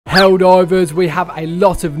Helldivers, we have a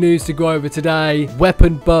lot of news to go over today.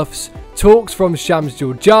 Weapon buffs, talks from Shams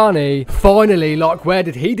Giorgiani, finally, like where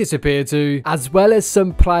did he disappear to? As well as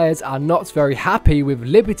some players are not very happy with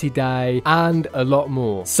Liberty Day and a lot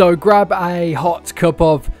more. So grab a hot cup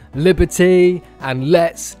of Liberty and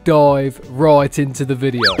let's dive right into the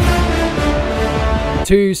video.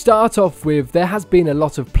 To start off with, there has been a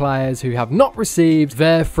lot of players who have not received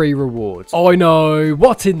their free rewards. I know,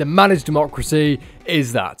 what in the managed democracy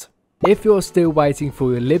is that? If you're still waiting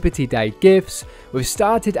for your Liberty Day gifts, we've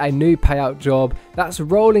started a new payout job that's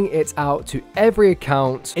rolling it out to every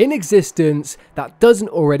account in existence that doesn't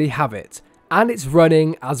already have it. And it's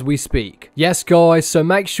running as we speak. Yes guys, so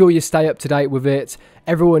make sure you stay up to date with it.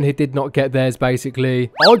 Everyone who did not get theirs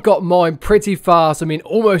basically. I got mine pretty fast, I mean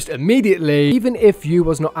almost immediately. Even if you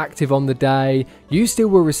was not active on the day, you still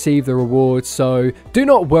will receive the rewards, so do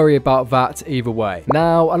not worry about that either way.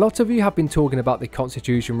 Now, a lot of you have been talking about the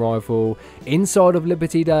Constitution rifle inside of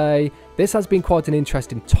Liberty Day. This has been quite an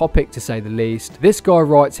interesting topic to say the least. This guy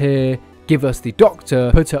writes here, "Give us the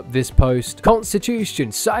doctor," put up this post.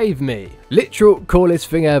 "Constitution, save me. Literal coolest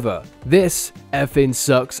thing ever. This effing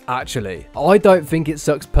sucks actually. I don't think it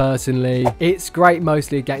sucks personally. It's great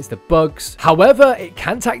mostly against the bugs. However, it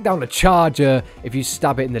can take down a charger if you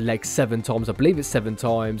stab it in the leg 7 times. I believe it's 7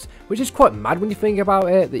 times, which is quite mad when you think about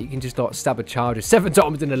it, that you can just like stab a charger 7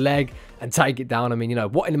 times in the leg and take it down. I mean, you know,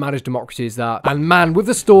 what in the managed democracy is that? And man, with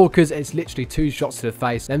the stalkers, it's literally 2 shots to the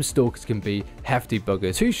face. Them stalkers can be hefty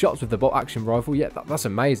buggers. 2 shots with the bolt action rifle, yeah, that's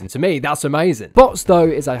amazing. To me, that's amazing. Bots though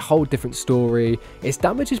is a whole different story. Its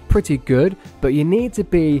damage is pretty good, but you need to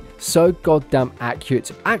be so goddamn accurate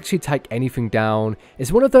to actually take anything down.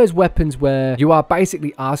 It's one of those weapons where you are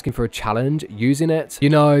basically asking for a challenge using it.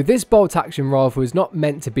 You know, this bolt action rifle is not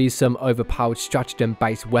meant to be some overpowered stratagem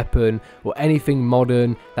based weapon or anything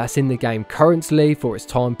modern that's in the game currently for its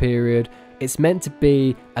time period. It's meant to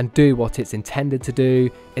be and do what it's intended to do.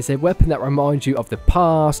 It's a weapon that reminds you of the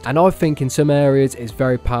past, and I think in some areas it's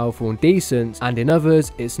very powerful and decent, and in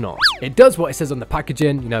others it's not. It does what it says on the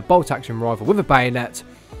packaging, you know, bolt action rifle with a bayonet.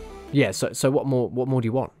 Yeah, so what more do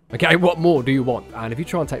you want? Okay, what more do you want? And if you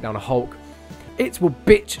try and take down a Hulk, it will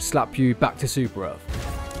bitch slap you back to Super Earth.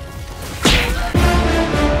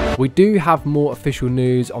 We do have more official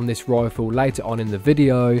news on this rifle later on in the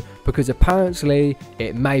video, because apparently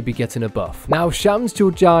it may be getting a buff. Now, Shams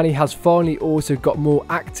Giorgiani has finally also got more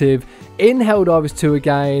active in Helldivers 2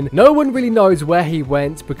 again. No one really knows where he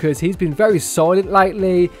went because he's been very silent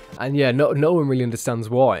lately, and yeah, no one really understands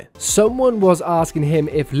why. Someone was asking him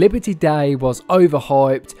if Liberty Day was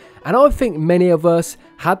overhyped, and I think many of us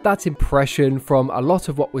had that impression from a lot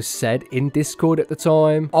of what was said in Discord at the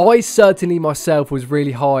time. I certainly myself was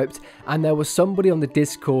really hyped, and there was somebody on the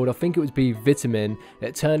Discord, I think it was B Vitamin,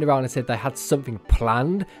 that turned around and said they had something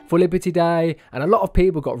planned for Liberty Day, and a lot of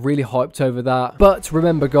people got really hyped over that. But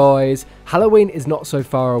remember guys, Halloween is not so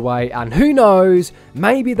far away, and who knows,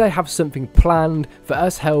 maybe they have something planned for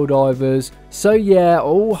us Helldivers. So yeah,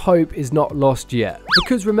 all hope is not lost yet.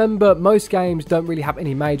 Because remember, most games don't really have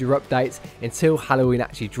any major updates until Halloween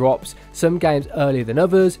actually drops. Some games earlier than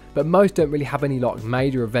others, but most don't really have any like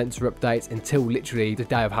major events or updates until literally the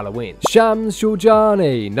day of Halloween. Shams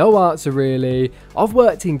Giorgiani, no answer really. I've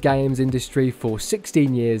worked in games industry for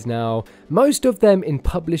 16 years now. Most of them in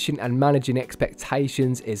publishing and managing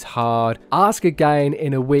expectations is hard. Ask again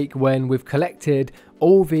in a week when we've collected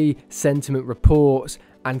all the sentiment reports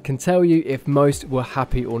and can tell you if most were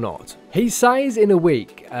happy or not. He says in a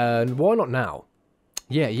week, and why not now?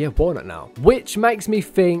 Yeah, why not now? Which makes me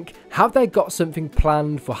think, have they got something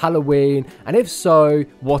planned for Halloween? And if so,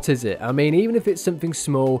 what is it? I mean, even if it's something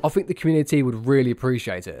small, I think the community would really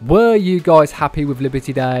appreciate it. Were you guys happy with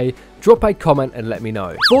Liberty Day? Drop a comment and let me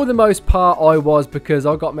know. For the most part, I was, because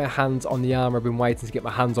I got my hands on the armor I've been waiting to get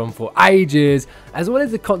my hands on for ages, as well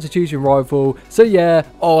as the Constitution rifle. So yeah,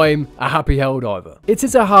 I'm a happy Helldiver. It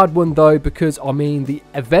is a hard one though, because I mean, the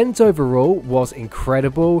event overall was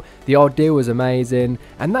incredible. The idea was amazing,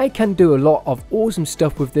 and they can do a lot of awesome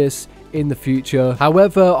stuff with this in the future.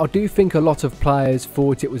 However, I do think a lot of players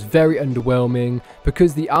thought it was very underwhelming,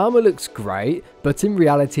 because the armor looks great, but in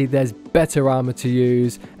reality there's better armor to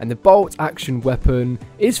use, and the bolt action weapon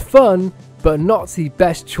is fun, but not the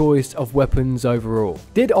best choice of weapons overall.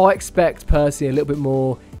 Did I expect personally a little bit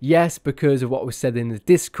more? Yes, because of what was said in the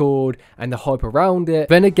Discord and the hype around it.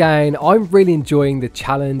 Then again, I'm really enjoying the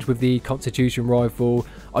challenge with the Constitution rifle.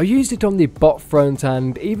 I used it on the bot front,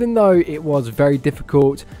 and even though it was very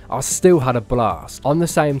difficult, I still had a blast. On the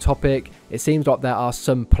same topic, it seems like there are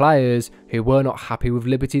some players who were not happy with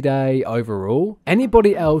Liberty Day overall.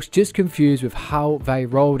 Anybody else just confused with how they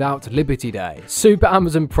rolled out Liberty Day? Super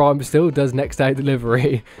Amazon Prime still does next day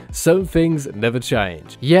delivery. Some things never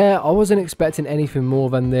change. Yeah, I wasn't expecting anything more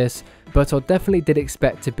than this, but I definitely did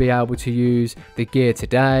expect to be able to use the gear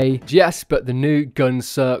today. Yes, but the new gun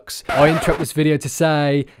sucks. I interrupt this video to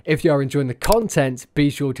say, if you are enjoying the content, be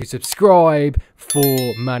sure to subscribe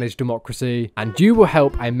for Managed Democracy, and you will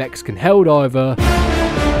help a Mexican Helldiver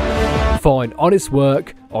find honest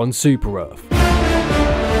work on Super Earth.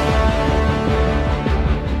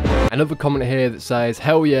 Another comment here that says,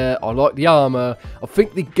 hell yeah, I like the armor. I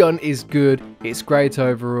think the gun is good. It's great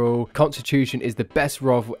overall. Constitution is the best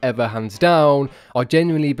rifle ever, hands down. I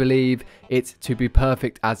genuinely believe it to be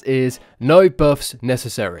perfect as is. No buffs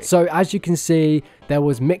necessary. So as you can see, there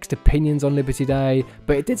was mixed opinions on Liberty Day,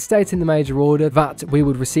 but it did state in the major order that we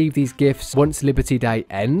would receive these gifts once Liberty Day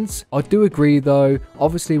ends. I do agree though,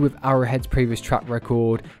 obviously with Arrowhead's previous track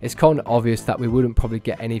record, it's kind of obvious that we wouldn't probably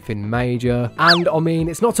get anything major. And I mean,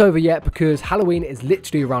 it's not over yet because Halloween is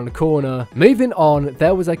literally around the corner. Moving on,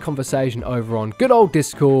 there was a conversation over on good old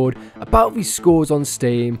Discord about the scores on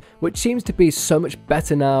Steam, which seems to be so much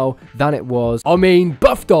better now than it was. I mean,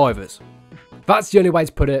 buff divers. That's the only way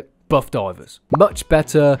to put it. Buff divers. Much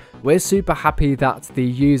better. We're super happy that the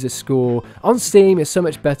user score on Steam is so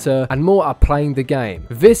much better and more are playing the game.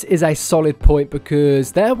 This is a solid point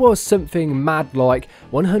because there was something mad like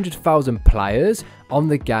 100,000 players on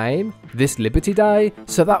the game this Liberty Day,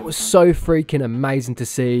 so that was so freaking amazing to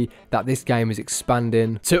see that this game is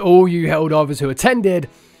expanding. To all you Helldivers who attended,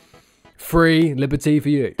 free Liberty for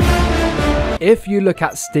you. If you look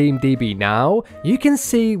at SteamDB now, you can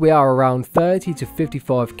see we are around 30 to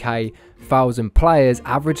 55k thousand players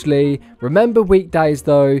averagely. Remember weekdays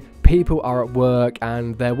though, people are at work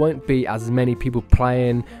and there won't be as many people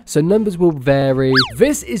playing, so numbers will vary.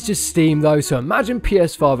 This is just Steam though, so imagine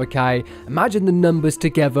PS5, okay? Imagine the numbers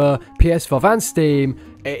together, PS5 and Steam.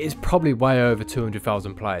 It is probably way over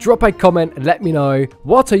 200,000 players. Drop a comment and let me know,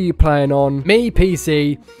 what are you playing on? Me,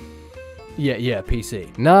 PC. Yeah,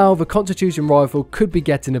 PC. Now, the Constitution rifle could be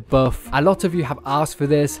getting a buff. A lot of you have asked for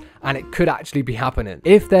this, and it could actually be happening.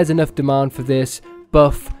 If there's enough demand for this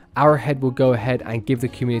buff, Arrowhead will go ahead and give the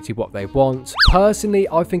community what they want. Personally,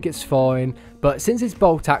 I think it's fine, but since it's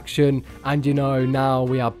bolt action, and you know, now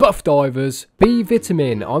we are buff divers, B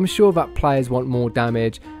vitamin, I'm sure that players want more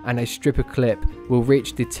damage, and a stripper clip will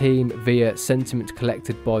reach the team via sentiment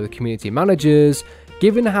collected by the community managers.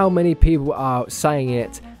 Given how many people are saying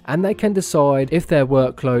it, and they can decide if their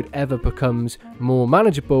workload ever becomes more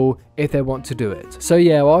manageable if they want to do it. So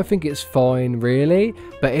yeah, well, I think it's fine really,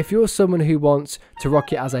 but if you're someone who wants to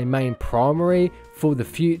rock it as a main primary for the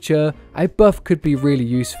future, a buff could be really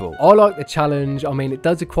useful. I like the challenge. I mean, it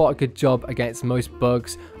does quite a good job against most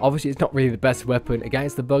bugs. Obviously, it's not really the best weapon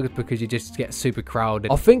against the bugs because you just get super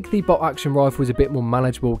crowded. I think the bot action rifle is a bit more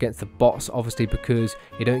manageable against the bots, obviously, because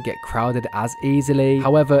you don't get crowded as easily.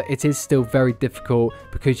 However, it is still very difficult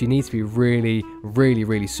because you need to be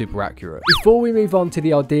really super accurate. Before we move on to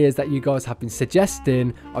the ideas that you guys have been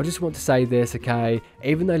suggesting, I just want to say this, okay?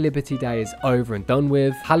 Even though Liberty Day is over and done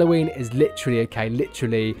with, Halloween is literally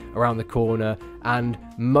around the corner, and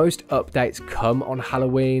most updates come on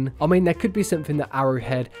Halloween. I mean, there could be something that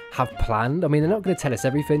Arrowhead have planned. I mean, they're not going to tell us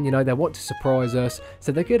everything, you know, they want to surprise us,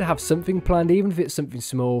 so they could have something planned, even if it's something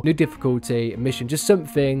small, new difficulty, mission, just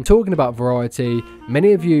something. Talking about variety,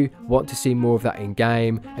 many of you want to see more of that in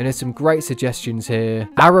game, and there's some great suggestions here.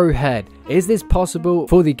 Arrowhead, is this possible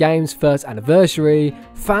for the game's first anniversary?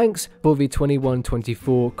 Thanks for the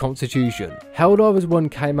 21-24 Constitution. Helldivers 1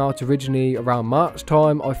 came out originally around March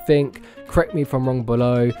time, I think. Correct me if I'm wrong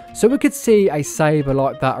below. So we could see a Saber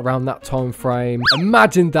like that around that time frame.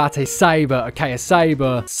 Imagine that, a Saber, okay, a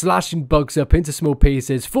Saber slashing bugs up into small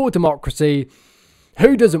pieces for democracy.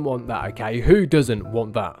 Who doesn't want that, okay? Who doesn't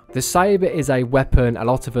want that? The Saber is a weapon a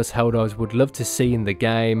lot of us Helldivers would love to see in the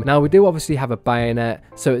game. Now, we do obviously have a bayonet,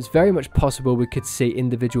 so it's very much possible we could see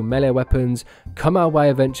individual melee weapons come our way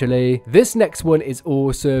eventually. This next one is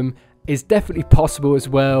awesome. Is definitely possible as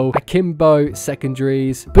well. Akimbo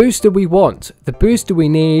secondaries. Booster we want. The booster we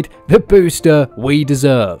need. The booster we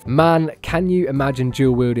deserve. Man, can you imagine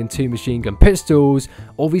dual wielding 2 machine gun pistols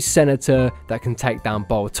or the senator that can take down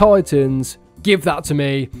bold titans? Give that to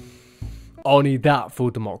me. I need that for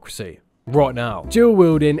democracy right now. Dual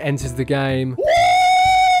wielding enters the game.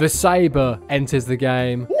 The Saber enters the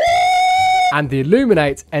game. And the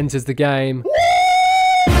Illuminate enters the game.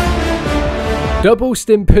 Double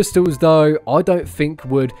stim pistols though, I don't think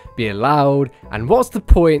would be allowed, and what's the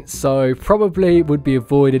point? So probably would be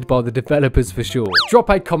avoided by the developers for sure. Drop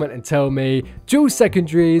a comment and tell me, dual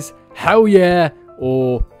secondaries, hell yeah,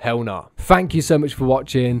 or hell nah. Thank you so much for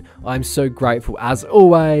watching. I'm so grateful as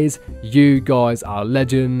always. You guys are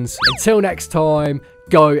legends. Until next time,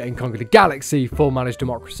 go and conquer the galaxy for managed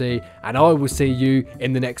democracy, and I will see you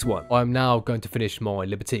in the next one. I'm now going to finish my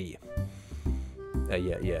liberty.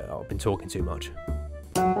 Yeah, I've been talking too much.